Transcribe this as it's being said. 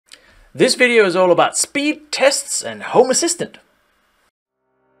This video is all about speed tests and Home Assistant.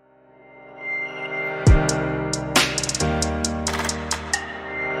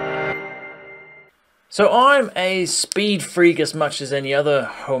 So I'm a speed freak as much as any other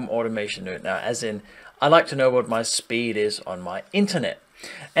home automation nerd now, as in I like to know what my speed is on my internet.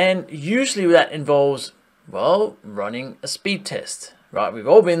 And usually that involves, well, running a speed test, right? We've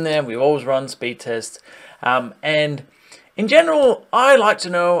all been there, we've always run speed tests. And in general, I like to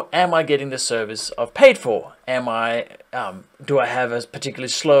know, am I getting the service I've paid for? Do I have a particularly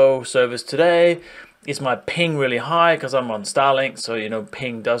slow service today? Is my ping really high because I'm on Starlink? So,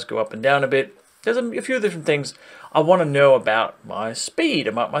 ping does go up and down a bit. There's a few different things I want to know about my speed,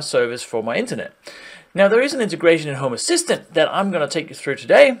 about my service for my internet. Now, there is an integration in Home Assistant that I'm going to take you through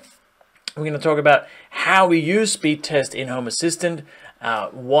today. We're going to talk about how we use speed test in Home Assistant,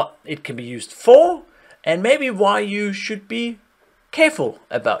 what it can be used for, and maybe why you should be careful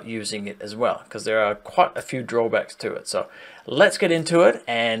about using it as well, because there are quite a few drawbacks to it. So let's get into it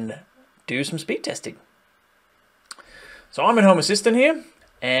and do some speed testing. So I'm in Home Assistant here,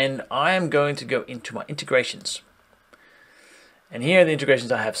 and I am going to go into my integrations. And here are the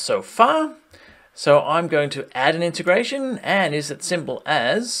integrations I have so far. So I'm going to add an integration, and it's as simple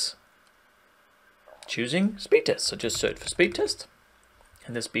as choosing speed test. So just search for speed test.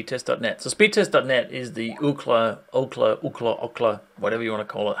 And the speedtest.net. So speedtest.net is the Ookla, whatever you want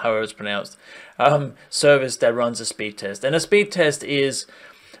to call it, however it's pronounced, service that runs a speed test. And a speed test is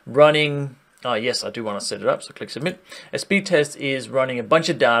running, oh yes, I do want to set it up, so click submit. A speed test is running a bunch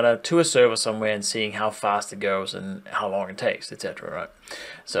of data to a server somewhere and seeing how fast it goes and how long it takes, etc. Right?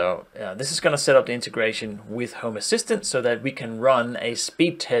 So this is going to set up the integration with Home Assistant so that we can run a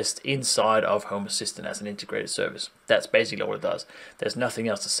speed test inside of Home Assistant as an integrated service. That's basically what it does. There's nothing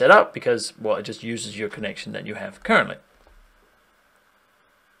else to set up because, well, it just uses your connection that you have currently.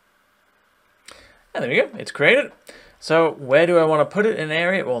 And there you go, it's created. So where do I want to put it in an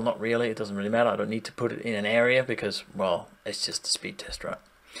area? Well, not really, it doesn't really matter. I don't need to put it in an area because, well, it's just a speed test, right?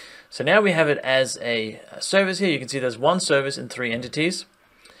 So now we have it as a service here. You can see there's one service and 3 entities.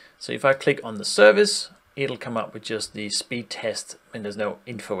 So if I click on the service, it'll come up with just the speed test and there's no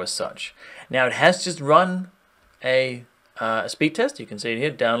info as such. Now it has just run a speed test. You can see it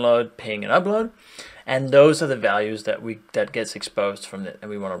here, download, ping, and upload. And those are the values that gets exposed from it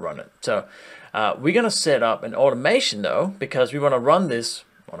and we want to run it. So we're going to set up an automation though, because we want to run this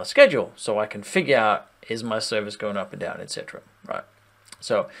on a schedule so I can figure out, is my service going up and down, etc. Right.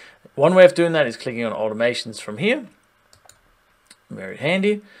 So one way of doing that is clicking on automations from here. Very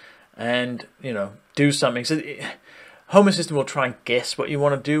handy. And, do something. So Home Assistant will try and guess what you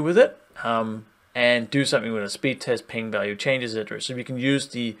want to do with it. And do something with a speed test, ping value changes, etc. So we can use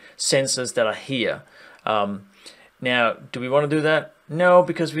the sensors that are here. Now, do we want to do that? No,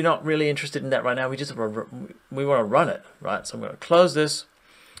 because we're not really interested in that right now. We want to run it, right? So I'm going to close this,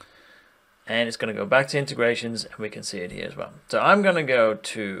 and it's going to go back to integrations, and we can see it here as well. So I'm going to go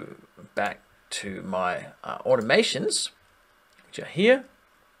back to my automations, which are here.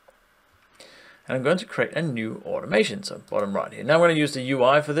 And I'm going to create a new automation, so bottom right here. Now I'm going to use the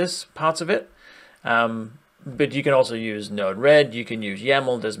UI for this parts of it, but you can also use Node-RED, you can use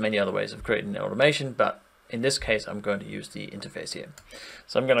YAML, there's many other ways of creating an automation, but in this case I'm going to use the interface here.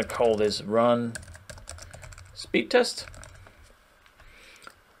 So I'm going to call this run speed test.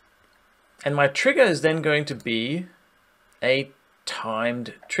 And my trigger is then going to be a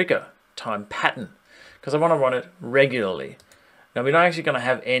timed trigger, time pattern, because I want to run it regularly. Now we're not actually going to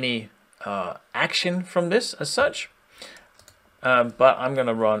have any action from this as such, but I'm going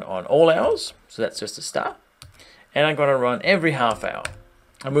to run on all hours, so that's just a start, and I'm going to run every half hour,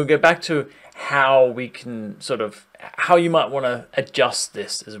 and we'll get back to how we can how you might want to adjust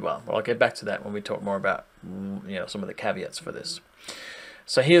this as well. I'll get back to that when we talk more about some of the caveats for this.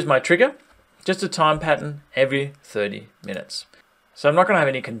 So here's my trigger, just a time pattern every 30 minutes. So I'm not going to have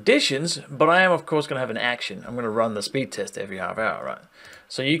any conditions, but I am of course going to have an action. I'm going to run the speed test every half hour, right?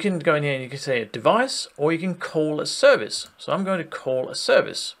 So you can go in here and you can say a device, or you can call a service. So I'm going to call a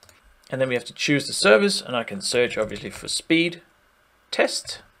service, and then we have to choose the service, and I can search obviously for speed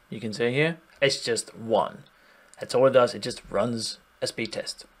test. You can see here, it's just one. That's all it does. It just runs a speed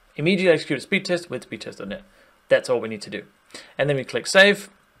test. Immediately execute a speed test with speedtest.net. That's all we need to do. And then we click save.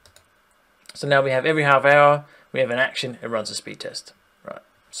 So now we have every half hour, we have an action, it runs a speed test. Right.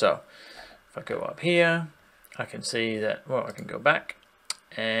 So if I go up here, I can see that, well, I can go back.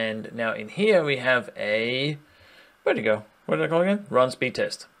 And now in here we have a, where'd it go? What did I call it again? Run speed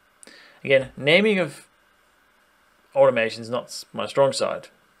test. Again, naming of automation is not my strong side.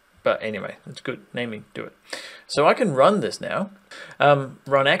 But anyway, it's good naming, do it. So I can run this now,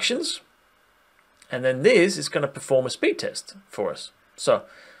 run actions, and then this is going to perform a speed test for us. So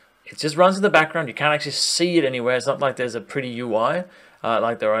it just runs in the background. You can't actually see it anywhere. It's not like there's a pretty UI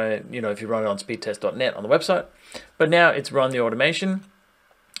like there are, you know, if you run it on speedtest.net on the website. But now it's run the automation.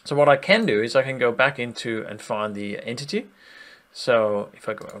 So what I can do is I can go back into and find the entity. So if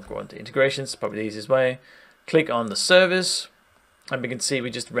I go into integrations, probably the easiest way, click on the service, and we can see we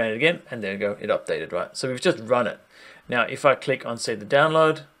just ran it again, and there you go, it updated, right? So we've just run it. Now, if I click on, say, the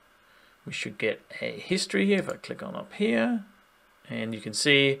download, we should get a history here. If I click on up here, and you can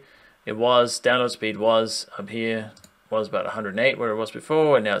see it was, download speed was up here, was about 108 where it was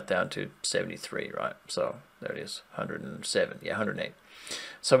before, and now it's down to 73, right? So there it is, 107, yeah, 108.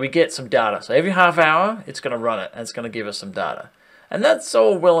 So we get some data. So every half hour, it's going to run it, and it's going to give us some data. And that's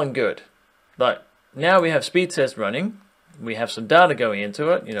all well and good. But now we have speed test running. We have some data going into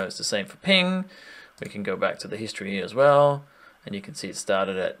it. You know, it's the same for ping. We can go back to the history here as well, and you can see it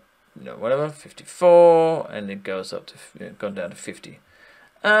started at, you know, whatever, 54, and it goes up to, you know, gone down to 50.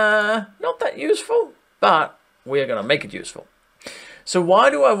 Not that useful, but we are going to make it useful. So why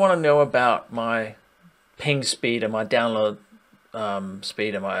do I want to know about my ping speed and my download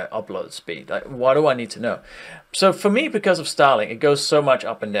speed and my upload speed? Like, why do I need to know? So for me, because of Starlink, it goes so much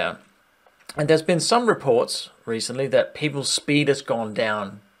up and down. And there's been some reports recently that people's speed has gone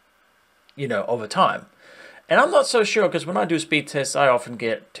down, you know, over time. And I'm not so sure, because when I do speed tests, I often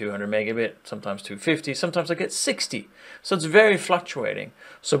get 200 megabit, sometimes 250, sometimes I get 60. So it's very fluctuating.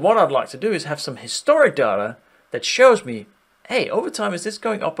 So what I'd like to do is have some historic data that shows me, hey, over time, is this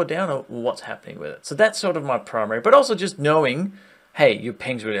going up or down, or what's happening with it? So that's sort of my primary, but also just knowing, hey, your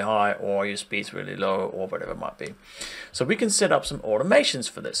ping's really high, or your speed's really low, or whatever it might be. So we can set up some automations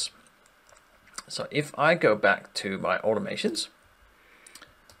for this. So if I go back to my automations,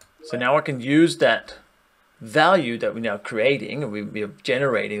 so now I can use that value that we're now creating, and we are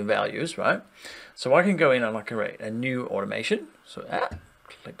generating values, right? So I can go in and I can create a new automation. So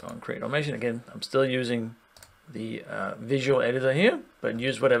click on create automation. Again, I'm still using the visual editor here, but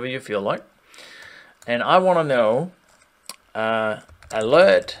use whatever you feel like. And I want to know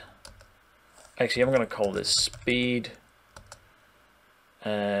alert. Actually, I'm going to call this speed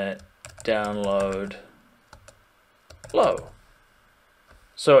download low.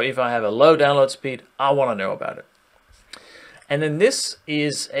 So if I have a low download speed, I want to know about it. And then this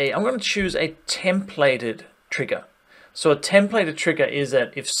is I'm going to choose a templated trigger. So a templated trigger is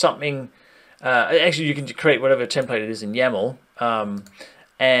that if something, actually you can create whatever template it is in YAML,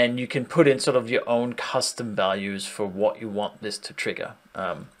 and you can put in sort of your own custom values for what you want this to trigger.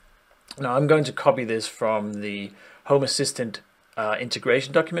 Now I'm going to copy this from the Home Assistant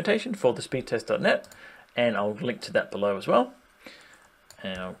integration documentation for the speedtest.net, and I'll link to that below as well.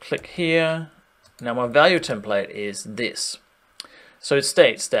 And I'll click here. Now my value template is this. So it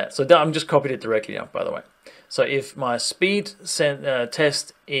states that, so I'm just copied it directly up, by the way. So if my speed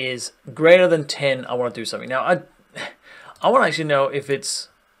test is greater than 10, I want to do something. Now I want to actually know if it's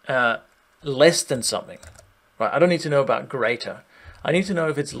less than something, right? I don't need to know about greater. I need to know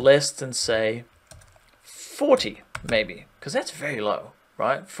if it's less than, say, 40 maybe, because that's very low,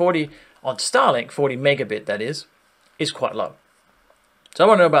 right? 40 on Starlink, 40 megabit that is quite low. So I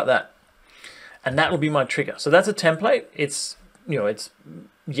want to know about that, and that will be my trigger. So that's a template. It's, you know, it's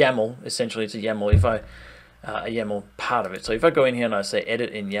YAML essentially. It's a YAML. If I a YAML part of it. So if I go in here and I say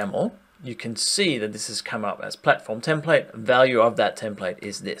edit in YAML, you can see that this has come up as platform template. Value of that template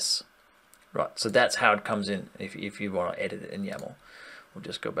is this, right? So that's how it comes in. If you want to edit it in YAML, we'll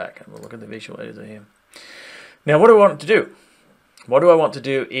just go back and we'll look at the visual editor here. Now, what do I want to do? What do I want to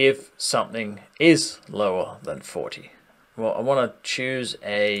do if something is lower than 40? Well, I want to choose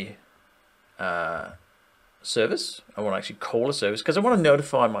a service. I want to actually call a service because I want to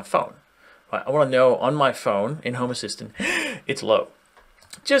notify my phone. Right? I want to know on my phone in Home Assistant it's low.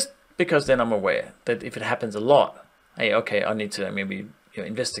 Just because then I'm aware that if it happens a lot, hey, okay, I need to maybe, you know,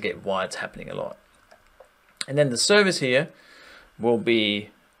 investigate why it's happening a lot. And then the service here will be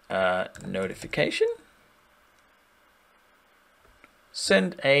notification.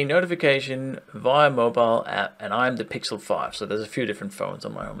 Send a notification via mobile app, and I'm the Pixel 5. So there's a few different phones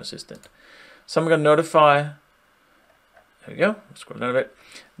on my Home Assistant. So I'm going to notify, there we go, scroll down a bit,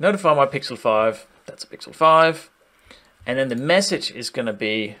 notify my Pixel 5, that's a Pixel 5, and then the message is going to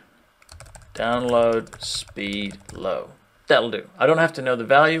be download speed low. That'll do. I don't have to know the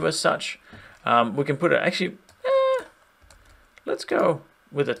value as such. We can put it, actually, let's go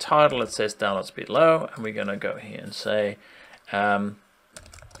with a title that says download speed low, and we're going to go here and say,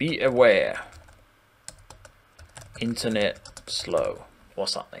 be aware, internet slow, or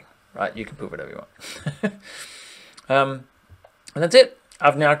something. right? You can put whatever you want. And that's it.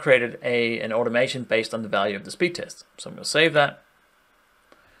 I've now created an automation based on the value of the speed test. So I'm going to save that.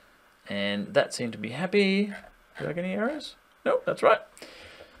 And that seemed to be happy. Did I get any errors? Nope, that's right.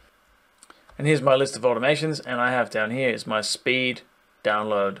 And here's my list of automations, and I have down here is my speed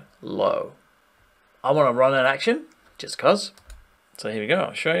download low. I want to run that action just cause. So here we go,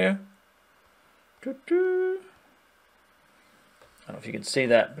 I'll show you. I don't know if you can see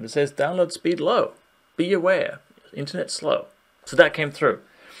that, but it says download speed low. Be aware, internet slow. So that came through.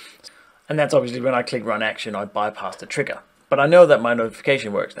 And that's obviously when I click run action, I bypass the trigger. But I know that my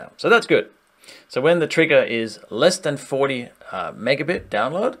notification works now, so that's good. So when the trigger is less than 40 megabit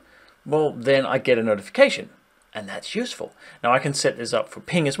download, well, then I get a notification, and that's useful. Now I can set this up for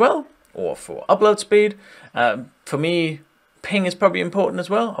ping as well, or for upload speed. For me, ping is probably important as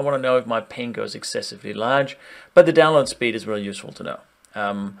well. I want to know if my ping goes excessively large, but the download speed is really useful to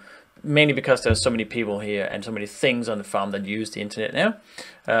know. Mainly because there's so many people here and so many things on the farm that use the internet now,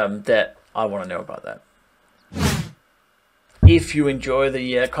 that I want to know about that. If you enjoy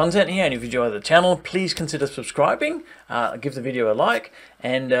the content here and if you enjoy the channel, please consider subscribing, give the video a like,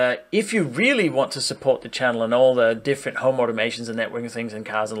 and if you really want to support the channel and all the different home automations and networking things and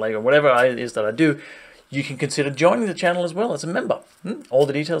cars and Lego, whatever it is that I do, you can consider joining the channel as well as a member. All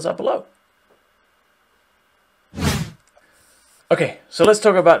the details are below. Okay, so let's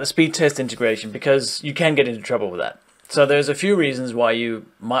talk about the speed test integration, because you can get into trouble with that. So there's a few reasons why you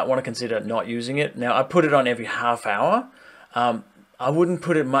might want to consider not using it. Now I put it on every half hour. I wouldn't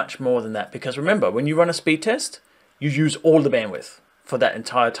put it much more than that, because remember, when you run a speed test, you use all the bandwidth for that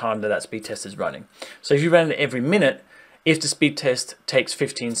entire time that that speed test is running. So if you ran it every minute, if the speed test takes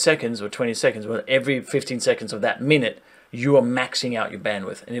 15 seconds or 20 seconds, well, every 15 seconds of that minute, you are maxing out your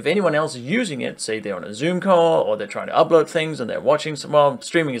bandwidth. And if anyone else is using it, say they're on a Zoom call or they're trying to upload things and they're watching some, well,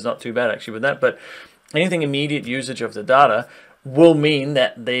 streaming is not too bad actually with that, but anything immediate usage of the data will mean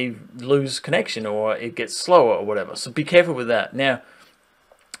that they lose connection or it gets slower or whatever. So be careful with that. Now,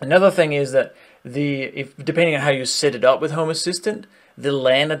 another thing is that depending on how you set it up with Home Assistant, the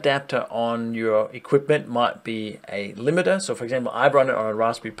LAN adapter on your equipment might be a limiter. So for example, I run it on a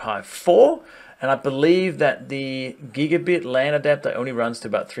Raspberry Pi 4, and I believe that the gigabit LAN adapter only runs to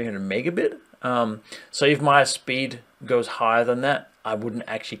about 300 megabit. So if my speed goes higher than that, I wouldn't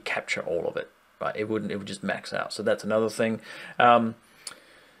actually capture all of it. Right, it would just max out. So that's another thing. You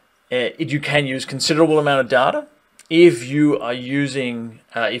can use considerable amount of data if you are using,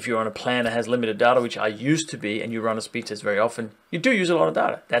 if you're on a plan that has limited data, which I used to be, and you run a speed test very often. You do use a lot of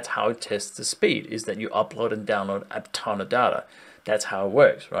data. That's how it tests the speed, is that you upload and download a ton of data. That's how it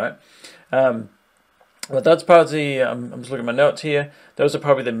works, right? But that's part of the, I'm just looking at my notes here. Those are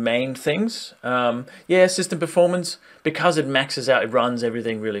probably the main things. Yeah, system performance, because it maxes out, it runs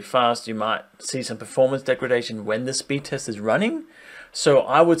everything really fast. You might see some performance degradation when the speed test is running. So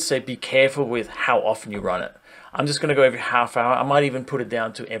I would say be careful with how often you run it. I'm just going to go every half hour. I might even put it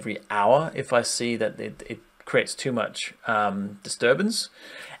down to every hour if I see that it creates too much disturbance.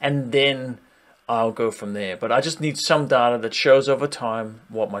 And then I'll go from there. But I just need some data that shows over time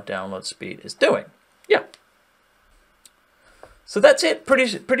what my download speed is doing. Yeah. So that's it.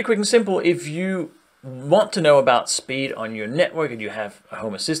 Pretty quick and simple. If you want to know about speed on your network and you have a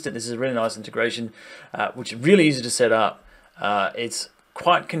Home Assistant, this is a really nice integration, which is really easy to set up. It's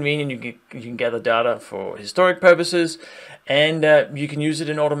quite convenient. You can gather data for historic purposes, and you can use it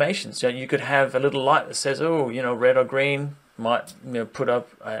in automation. So you could have a little light that says, oh, you know, red or green, might put up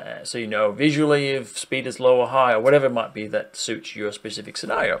so you know visually if speed is low or high or whatever it might be that suits your specific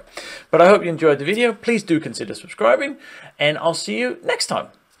scenario. But I hope you enjoyed the video. Please do consider subscribing, and I'll see you next time.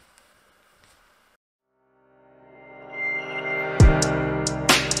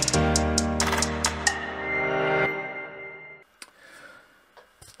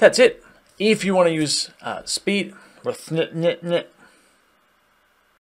 That's it. If you want to use speed,